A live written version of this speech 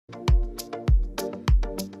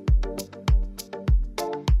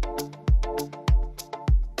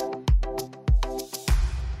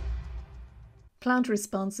Plant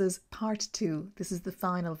Responses Part 2. This is the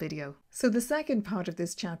final video. So the second part of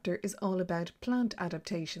this chapter is all about plant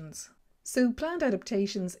adaptations. So plant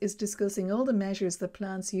adaptations is discussing all the measures that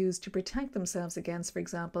plants use to protect themselves against, for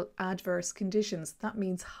example, adverse conditions. That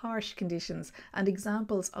means harsh conditions. And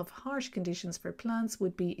examples of harsh conditions for plants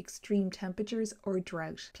would be extreme temperatures or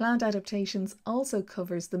drought. Plant adaptations also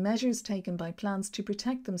covers the measures taken by plants to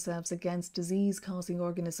protect themselves against disease-causing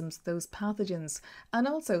organisms, those pathogens. And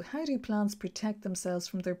also, how do plants protect themselves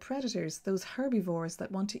from their predators, those herbivores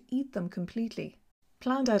that want to eat them completely?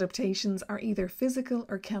 Plant adaptations are either physical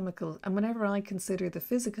or chemical, and whenever I consider the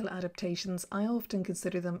physical adaptations, I often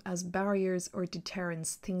consider them as barriers or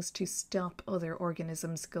deterrents, things to stop other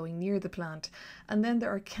organisms going near the plant. And then there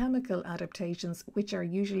are chemical adaptations, which are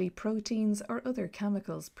usually proteins or other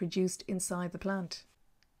chemicals produced inside the plant.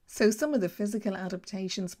 So some of the physical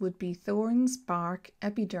adaptations would be thorns, bark,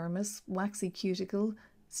 epidermis, waxy cuticle,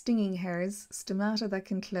 stinging hairs, stomata that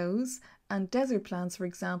can close, and desert plants, for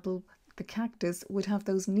example, the cactus, would have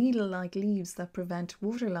those needle-like leaves that prevent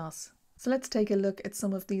water loss. So let's take a look at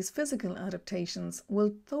some of these physical adaptations.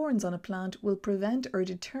 Well, thorns on a plant will prevent or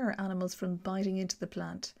deter animals from biting into the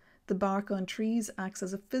plant. The bark on trees acts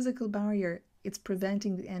as a physical barrier. It's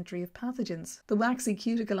preventing the entry of pathogens. The waxy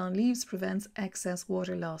cuticle on leaves prevents excess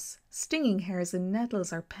water loss. Stinging hairs in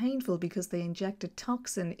nettles are painful because they inject a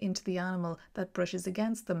toxin into the animal that brushes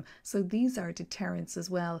against them. So these are deterrents as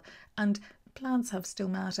well. And plants have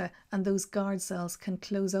stomata, and those guard cells can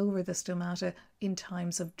close over the stomata in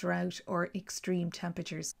times of drought or extreme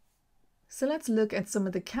temperatures. So let's look at some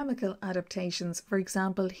of the chemical adaptations, for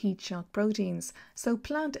example, heat shock proteins. So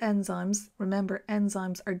plant enzymes, remember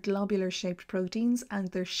enzymes are globular shaped proteins and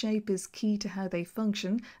their shape is key to how they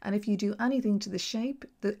function, and if you do anything to the shape,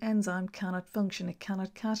 the enzyme cannot function, it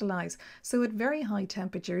cannot catalyze. So at very high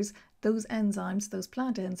temperatures, those enzymes, those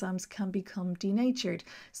plant enzymes, can become denatured.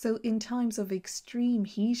 So in times of extreme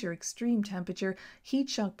heat or extreme temperature, heat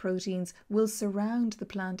shock proteins will surround the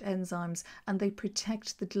plant enzymes and they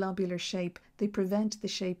protect the globular shape. They prevent the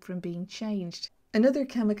shape from being changed. Another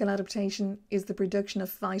chemical adaptation is the production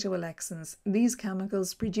of phytoalexinnz. These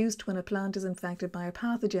chemicals produced when a plant is infected by a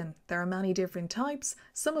pathogen. There are many different types.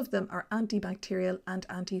 Some of them are antibacterial and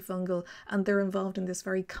antifungal, and they're involved in this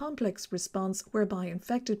very complex response whereby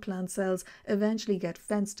infected plant cells eventually get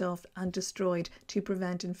fenced off and destroyed to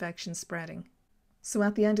prevent infection spreading. So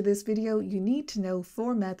at the end of this video, you need to know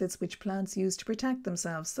 4 methods which plants use to protect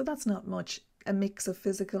themselves. So that's not much. A mix of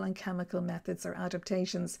physical and chemical methods or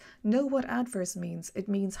adaptations. Know what adverse means. It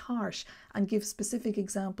means harsh, and give specific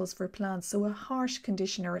examples for plants. So a harsh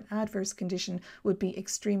condition or an adverse condition would be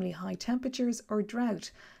extremely high temperatures or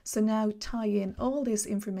drought. So now tie in all this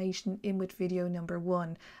information in with video number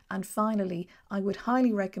 1. And finally, I would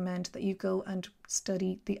highly recommend that you go and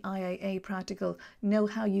study the IAA practical. Know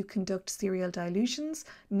how you conduct serial dilutions.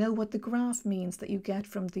 Know what the graph means that you get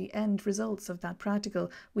from the end results of that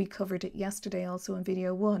practical. We covered it yesterday also in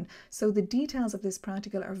video 1. So the details of this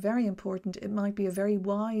practical are very important. It might be a very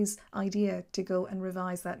wise idea to go and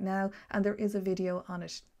revise that now, and there is a video on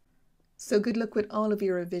it. So good luck with all of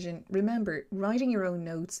your revision. Remember, writing your own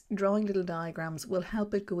notes, drawing little diagrams will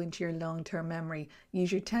help it go into your long-term memory.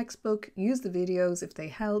 Use your textbook, use the videos if they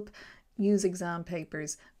help, use exam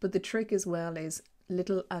papers. But the trick as well is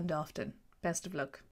little and often. Best of luck.